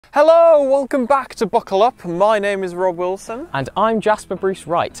Hello, welcome back to Buckle Up. My name is Rob Wilson. And I'm Jasper Bruce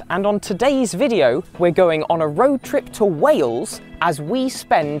Wright. And on today's video, we're going on a road trip to Wales as we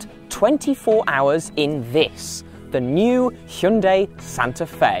spend 24 hours in this, the new Hyundai Santa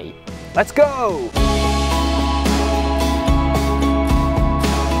Fe. Let's go!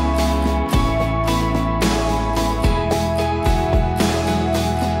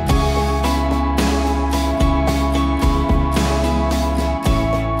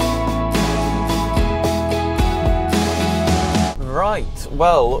 Right,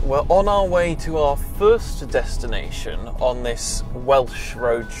 well, we're on our way to our first destination on this Welsh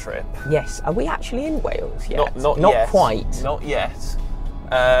road trip. Yes, are we actually in Wales yet? Not yet. Quite. Not yet.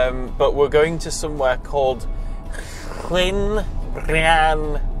 But we're going to somewhere called Llyn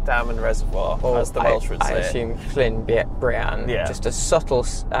Brian Dam and Reservoir, as the Welsh would say. I assume Llyn Brian, yeah. Just a subtle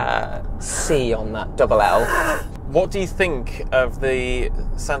C on that double L. What do you think of the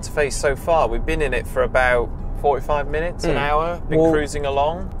Santa Fe so far? We've been in it for about 45 minutes, an hour, been cruising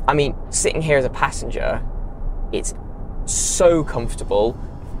along. I mean, sitting here as a passenger, it's so comfortable.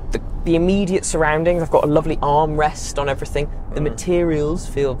 The immediate surroundings, I've got a lovely armrest on everything. The materials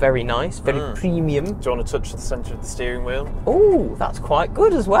feel very nice, very premium. Do you want to touch the centre of the steering wheel? Oh, that's quite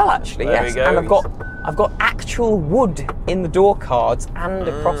good as well, actually. There yes, we go. And I've got actual wood in the door cards and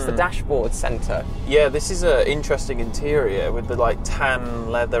across the dashboard centre. Yeah, this is an interesting interior with the like tan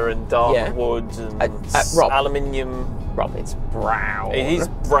leather and dark wood and aluminium. Rob, it's brown. It is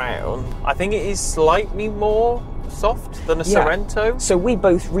brown. I think it is slightly more soft than a Sorento. So we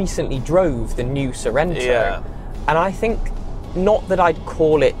both recently drove the new Sorento, and I think not that I'd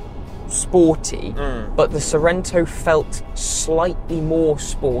call it sporty, but the Sorento felt slightly more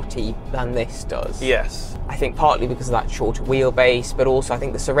sporty than this does. Yes. I think partly because of that shorter wheelbase, but also I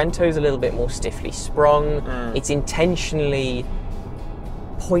think the Sorento is a little bit more stiffly sprung. It's intentionally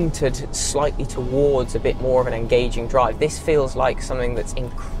pointed slightly towards a bit more of an engaging drive. This feels like something that's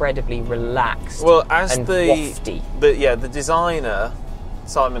incredibly relaxed and wafty. The designer,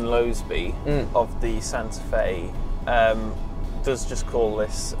 Simon Lowsby, of the Santa Fe, does just call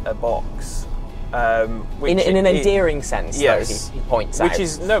this a box. In an endearing sense, yes, though, he points out.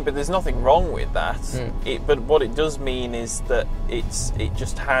 But there's nothing wrong with that. But what it does mean is that it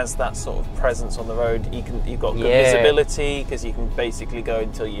just has that sort of presence on the road. You've got good visibility because you can basically go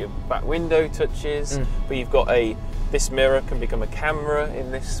until your back window touches. But you've got this mirror can become a camera in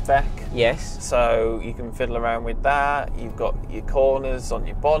this spec. Yes. So you can fiddle around with that. You've got your corners on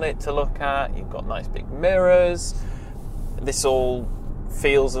your bonnet to look at. You've got nice big mirrors. This all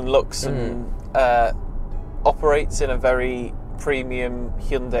feels and looks and operates in a very premium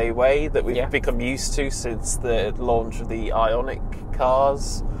Hyundai way that we've become used to since the launch of the Ioniq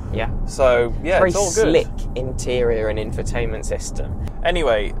cars. Yeah. So, very it's all good. Slick interior and infotainment system.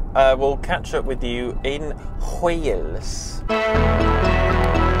 Anyway, we'll catch up with you in Wales.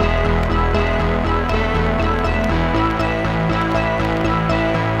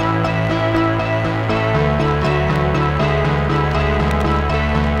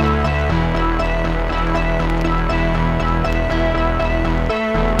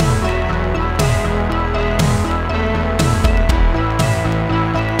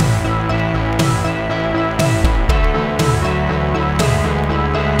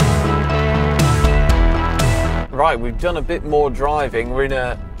 Right, we've done a bit more driving. We're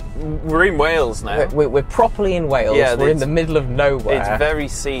in Wales now. We're properly in Wales. Yeah, we're in the middle of nowhere. It's very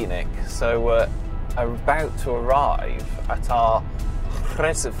scenic. So we're about to arrive at our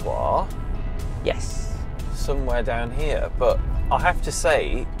reservoir. Yes. Somewhere down here. But I have to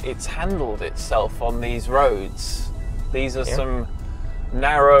say, it's handled itself on these roads. These are some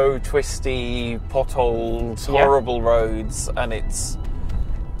narrow, twisty, potholed, horrible roads, and it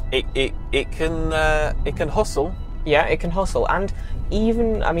can hustle. Yeah, it can hustle, and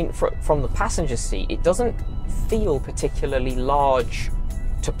even, I mean, from the passenger seat, it doesn't feel particularly large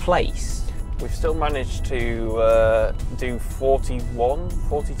to place. We've still managed to do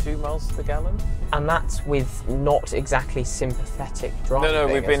 42 miles per gallon, and that's with not exactly sympathetic driving. No,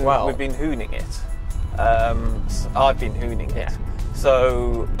 we've been hooning it. I've been hooning it.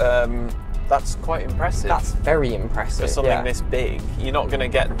 So that's quite impressive. That's very impressive for something this big. You're not going to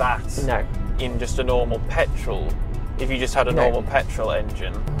get that in just a normal petrol. If you just had a normal petrol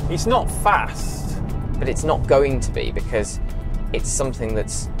engine, it's not fast, but it's not going to be because it's something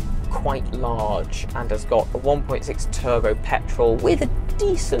that's quite large and has got a 1.6 turbo petrol with a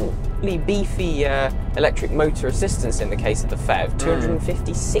decently beefy electric motor assistance in the case of the FEV,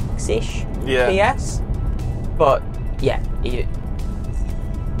 256-ish PS. But yeah,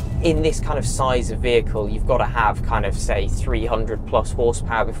 in this kind of size of vehicle, you've got to have kind of, say, 300 plus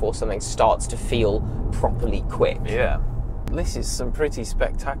horsepower before something starts to feel properly quick. Yeah. This is some pretty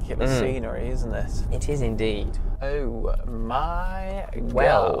spectacular scenery, isn't it? It is indeed. Oh my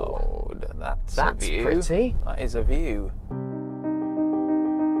Well, God. That's a view. pretty. That is a view.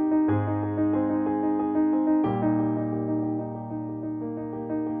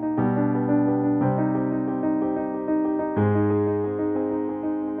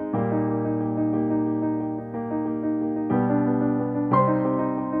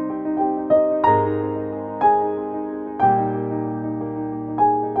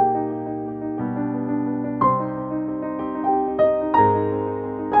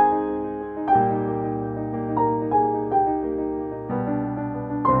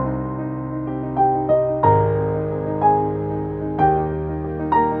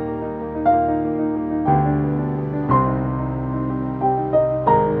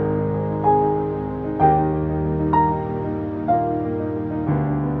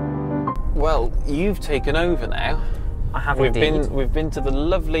 Well, you've taken over now. I have We've indeed. been to the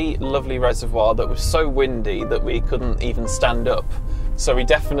lovely, lovely reservoir that was so windy that we couldn't even stand up. So we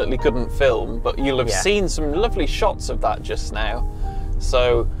definitely couldn't film, but you'll have seen some lovely shots of that just now.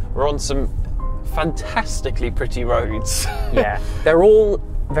 So we're on some fantastically pretty roads. Yeah, they're all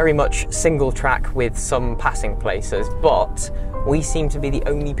very much single track with some passing places, but we seem to be the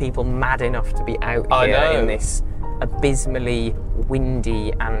only people mad enough to be out here in this abysmally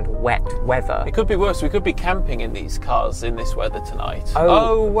windy and wet weather. It could be worse. We could be camping in these cars in this weather tonight.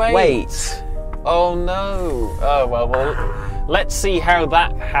 Oh, wait. Oh no. Oh well, let's see how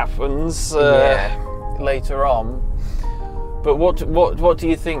that happens later on. But what do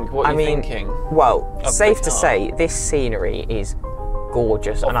you think? What are you thinking? Well, safe to say, this scenery is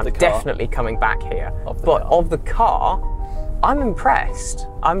gorgeous, and I'm definitely coming back here. Of the car, I'm impressed.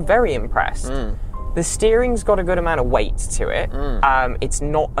 I'm very impressed. The steering's got a good amount of weight to it. It's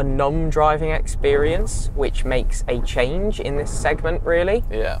not a numb driving experience, which makes a change in this segment, really.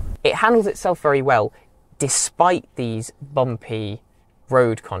 Yeah. It handles itself very well, despite these bumpy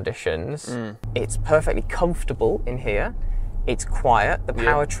road conditions. It's perfectly comfortable in here. It's quiet. The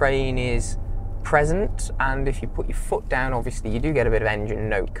powertrain is present, and if you put your foot down, obviously you do get a bit of engine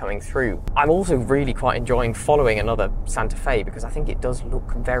note coming through. I'm also really quite enjoying following another Santa Fe because I think it does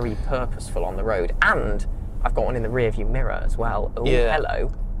look very purposeful on the road, and I've got one in the rear view mirror as well. Oh,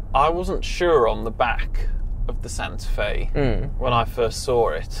 hello. I wasn't sure on the back of the Santa Fe when I first saw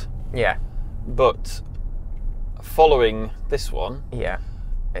it. Yeah. But following this one... Yeah,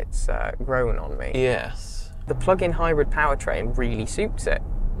 it's grown on me. Yes. The plug-in hybrid powertrain really suits it.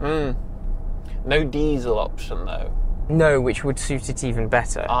 No diesel option though. No, which would suit it even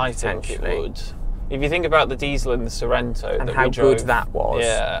better. I think it would. If you think about the diesel in the Sorento and that how we drove, good that was.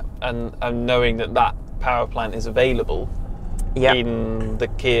 Yeah, and knowing that power plant is available in the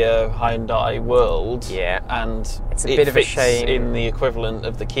Kia Hyundai world. Yeah, and it's a bit of a fits shame in the equivalent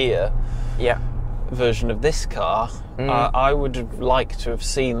of the Kia version of this car. I would like to have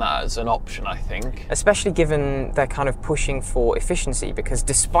seen that as an option, I think. Especially given they're kind of pushing for efficiency, because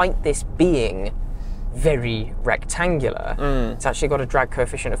despite this being very rectangular, it's actually got a drag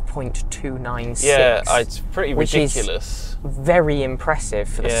coefficient of 0.296. Yeah, it's pretty ridiculous. Which is very impressive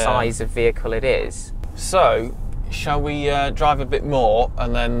for the size of vehicle it is. So, shall we drive a bit more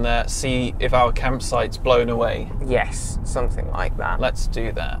and then see if our campsite's blown away? Yes, something like that. Let's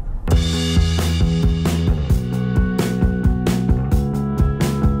do that.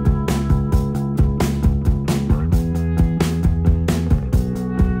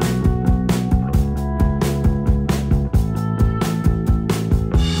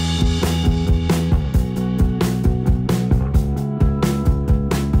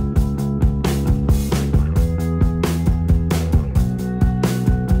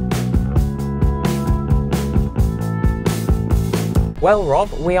 Well,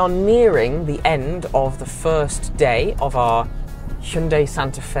 Rob, we are nearing the end of the first day of our Hyundai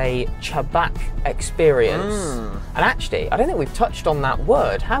Santa Fe Touareg experience. And actually, I don't think we've touched on that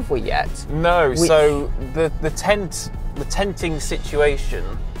word, have we yet? No, so the tenting situation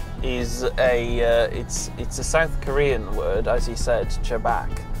is it's a South Korean word, as you said,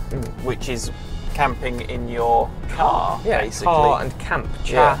 Touareg, which is camping in your car, basically. Car and camp.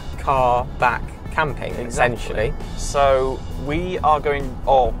 Car, back, camping, essentially. So we are going,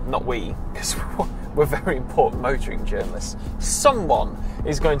 not we, because we're very important motoring journalists. Someone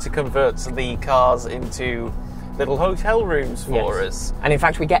is going to convert the cars into little hotel rooms for us. And in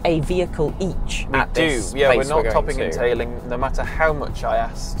fact, we get a vehicle each at this place. We're not topping and tailing, no matter how much I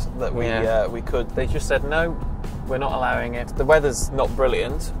asked that we could. They just said, no, We're not allowing it. The weather's not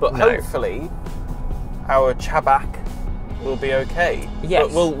brilliant, but No. hopefully our Chabak will be okay.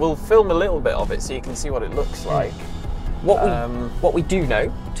 Yes. But we'll film a little bit of it so you can see what it looks like. What we do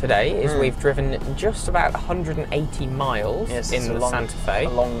know today is we've driven just about 180 miles in the Santa Fe. A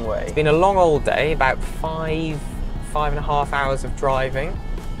long way. It's been a long old day, about 5.5 hours of driving.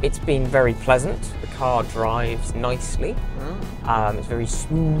 It's been very pleasant. The car drives nicely. It's very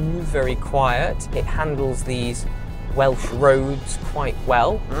smooth, very quiet. It handles these Welsh roads quite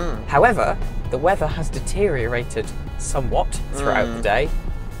well. However, the weather has deteriorated somewhat throughout the day.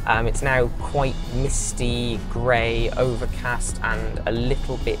 It's now quite misty, grey, overcast and a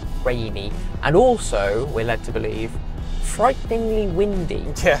little bit rainy. And also, we're led to believe, frighteningly windy.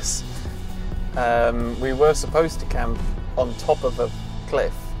 Yes. We were supposed to camp on top of a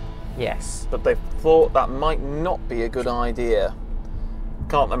cliff. Yes. But they thought that might not be a good idea.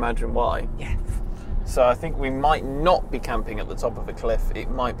 Can't imagine why. Yeah. So I think we might not be camping at the top of a cliff. It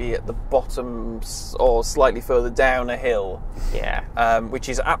might be at the bottom or slightly further down a hill. Yeah. Which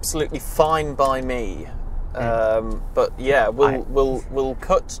is absolutely fine by me. But yeah, we'll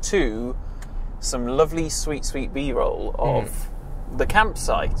cut to some lovely sweet B-roll of the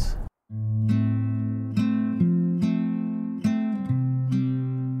campsite.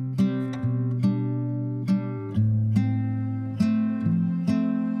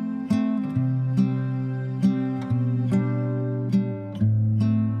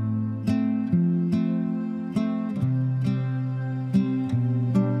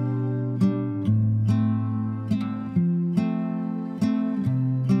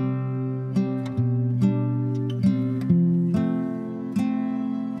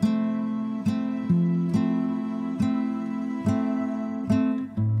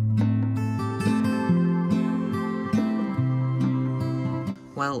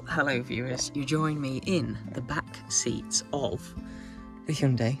 Well, hello viewers. You join me in the back seats of the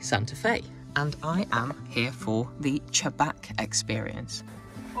Hyundai Santa Fe, and I am here for the Chabak experience.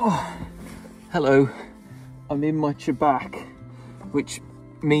 Oh, hello. I'm in my Chabak, which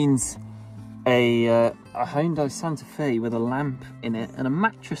means a Hyundai Santa Fe with a lamp in it and a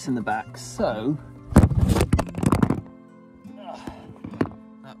mattress in the back. So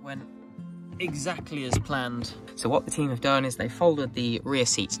that went exactly as planned. So what the team have done is they've folded the rear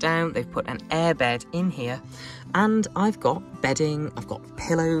seats down, they've put an air bed in here, and I've got bedding, I've got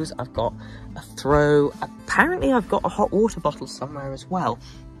pillows, I've got a throw, apparently I've got a hot water bottle somewhere as well.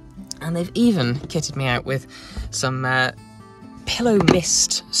 And they've even kitted me out with some pillow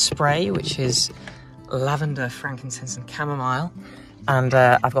mist spray, which is lavender, frankincense and chamomile. And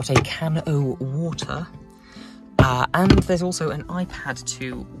I've got a can of water. And there's also an iPad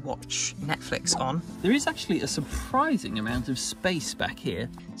to watch Netflix on. There is actually a surprising amount of space back here.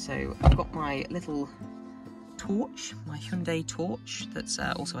 So I've got my little torch, my Hyundai torch, that's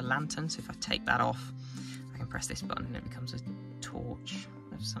also a lantern. So if I take that off, I can press this button and it becomes a torch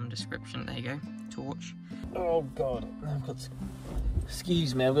of some description. There you go, torch. Oh God, I've got to,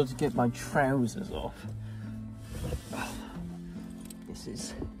 excuse me, I've got to get my trousers off. Oh, this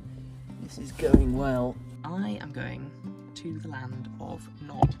is going well. I am going to the land of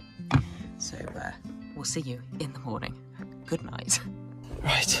Nod. So we'll see you in the morning. Good night.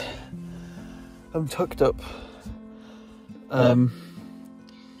 Right, I'm tucked up.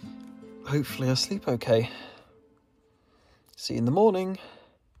 Hopefully I sleep okay. See you in the morning.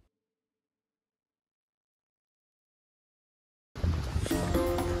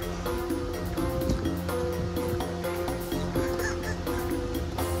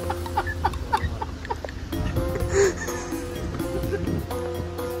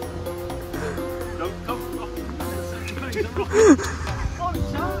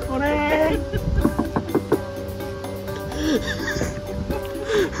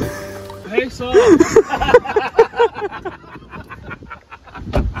 Hey, son.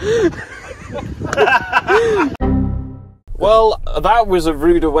 Well, that was a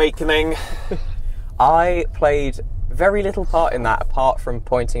rude awakening. I played very little part in that, apart from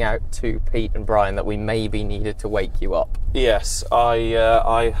pointing out to Pete and Brian that we maybe needed to wake you up. Yes,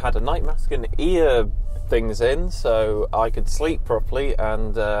 I had a night mask and ear things in so I could sleep properly,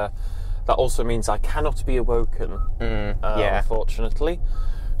 and that also means I cannot be awoken, unfortunately.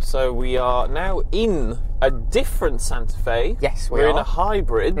 So we are now in a different Santa Fe. Yes, we're in a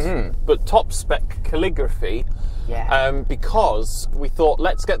hybrid, but top spec calligraphy. Yeah. Because we thought,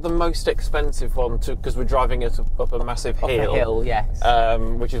 let's get the most expensive one because we're driving it up a massive hill. Up a hill, yes.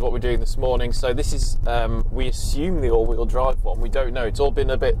 Which is what we're doing this morning. So this is, we assume the all-wheel drive one. We don't know. It's all been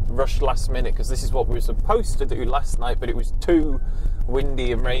a bit rushed last minute because this is what we were supposed to do last night, but it was too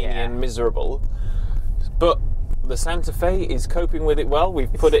windy and rainy and miserable. But the Santa Fe is coping with it well.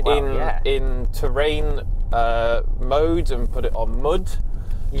 We've put it in terrain mode and put it on mud,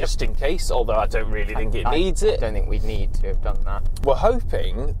 just in case, although I don't really think it needs it. I don't think we'd need to have done that. We're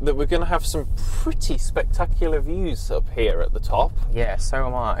hoping that we're going to have some pretty spectacular views up here at the top. Yeah, so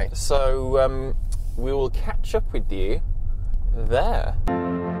am I. So we will catch up with you there.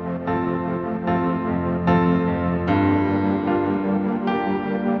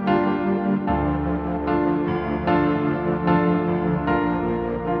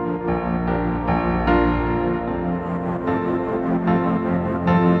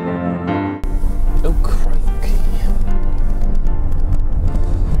 Oh, crikey.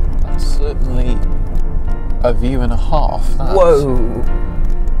 That's certainly a view and a half. That. Whoa!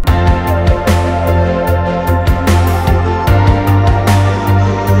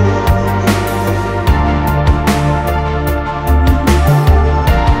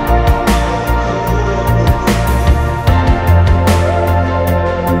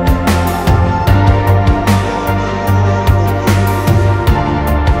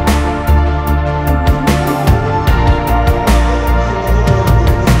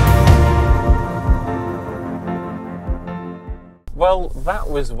 Well, that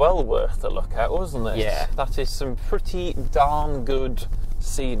was well worth a look at, wasn't it? Yeah. That is some pretty darn good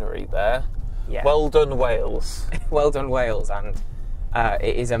scenery there. Yeah. Well done, Wales. Well done, Wales, and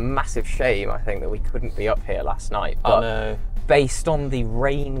it is a massive shame, I think, that we couldn't be up here last night. But I know. based on the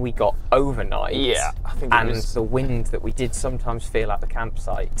rain we got overnight, I think and the wind that we did sometimes feel at the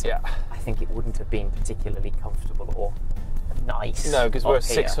campsite, I think it wouldn't have been particularly comfortable or nice. No, because we're up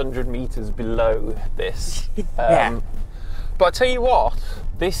here. 600 metres below this. Yeah. But I tell you what,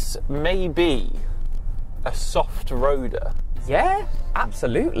 this may be a soft roader. Yeah,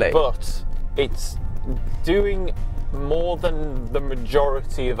 absolutely. But it's doing more than the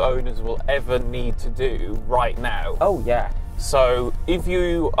majority of owners will ever need to do right now. Oh, yeah. So if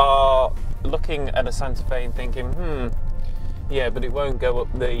you are looking at a Santa Fe and thinking, yeah, but it won't go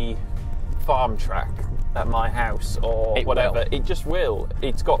up the farm track at my house or whatever, it just will.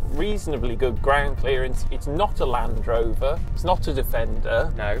 It's got reasonably good ground clearance. It's not a Land Rover. It's not a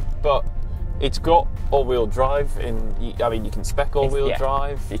Defender. No. But it's got all-wheel drive. You can spec all-wheel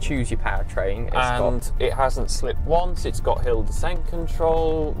drive. You choose your powertrain. It hasn't slipped once. It's got hill descent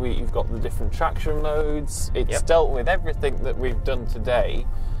control. You've got the different traction modes. It's dealt with everything that we've done today,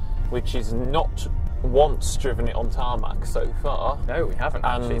 which is not once driven it on tarmac so far. No, we haven't.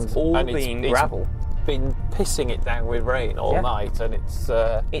 Actually, it's all been gravel. It's been pissing it down with rain all night, and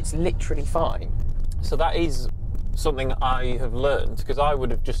it's literally fine. So that is something I have learned, because I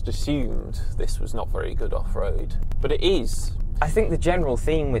would have just assumed this was not very good off-road, but it is. I think the general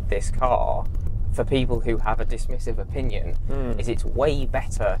theme with this car, for people who have a dismissive opinion, is it's way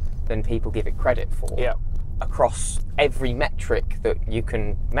better than people give it credit for. Yeah. Across every metric that you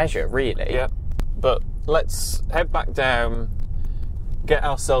can measure, really. Yeah. But let's head back down, get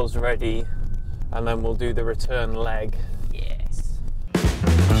ourselves ready, and then we'll do the return leg. Yes.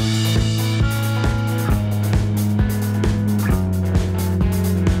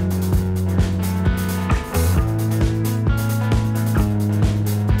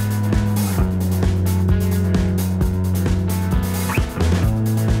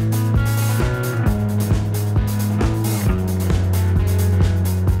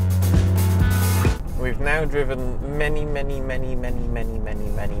 We've now driven many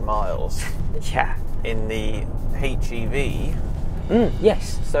miles. Yeah. In the HEV.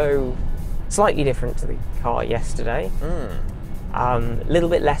 Yes, so slightly different to the car yesterday. A little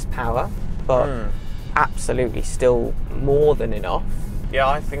bit less power, but absolutely still more than enough. Yeah,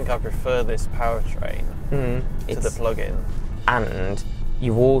 I think I prefer this powertrain to the plug-in. And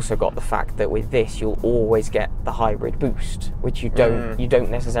you've also got the fact that with this you'll always get the hybrid boost, which you don't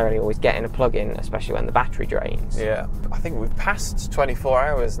necessarily always get in a plug-in, especially when the battery drains. Yeah, I think we've passed 24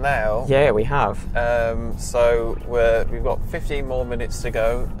 hours now. Yeah, we have. So we've got 15 more minutes to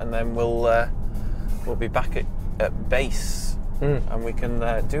go, and then we'll be back at base, and we can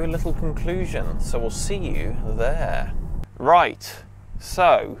do a little conclusion. So we'll see you there. Right.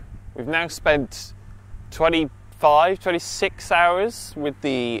 So we've now spent 26 hours with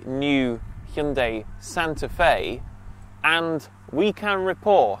the new Hyundai Santa Fe, and we can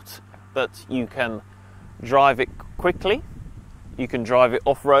report that you can drive it quickly, you can drive it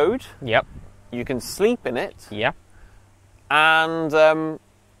off-road, you can sleep in it, and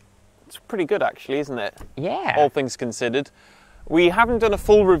it's pretty good actually, isn't it? Yeah. All things considered. We haven't done a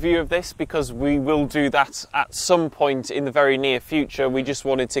full review of this because we will do that at some point in the very near future. We just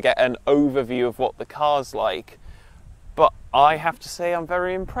wanted to get an overview of what the car's like. but I have to say I'm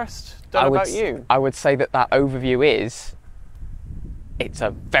very impressed. Don't know about you. I would say that overview is, it's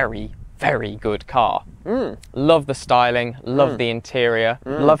a very, very good car. Love the styling, love the interior,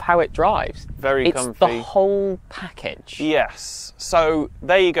 love how it drives. Very comfy. It's the whole package. Yes. So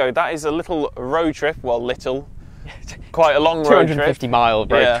there you go. That is a little road trip. Well, quite a long road trip. 250-mile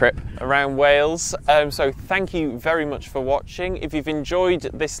road trip around Wales. So thank you very much for watching. If you've enjoyed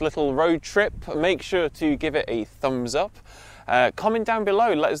this little road trip, make sure to give it a thumbs up. Comment down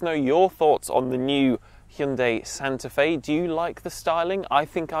below. Let us know your thoughts on the new Hyundai Santa Fe. Do you like the styling? I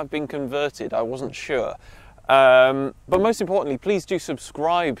think I've been converted. I wasn't sure. But most importantly, please do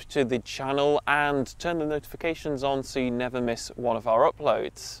subscribe to the channel and turn the notifications on so you never miss one of our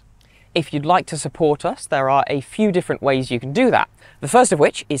uploads. If you'd like to support us, there are a few different ways you can do that. The first of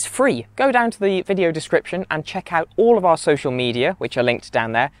which is free. Go down to the video description and check out all of our social media, which are linked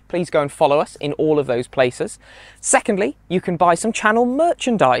down there. Please go and follow us in all of those places. Secondly, you can buy some channel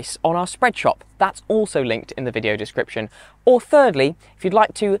merchandise on our spread shop. That's also linked in the video description. Or thirdly, if you'd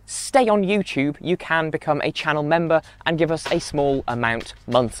like to stay on YouTube, you can become a channel member and give us a small amount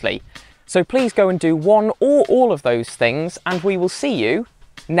monthly. So please go and do one or all of those things, and we will see you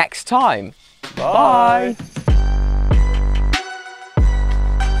next time. Bye.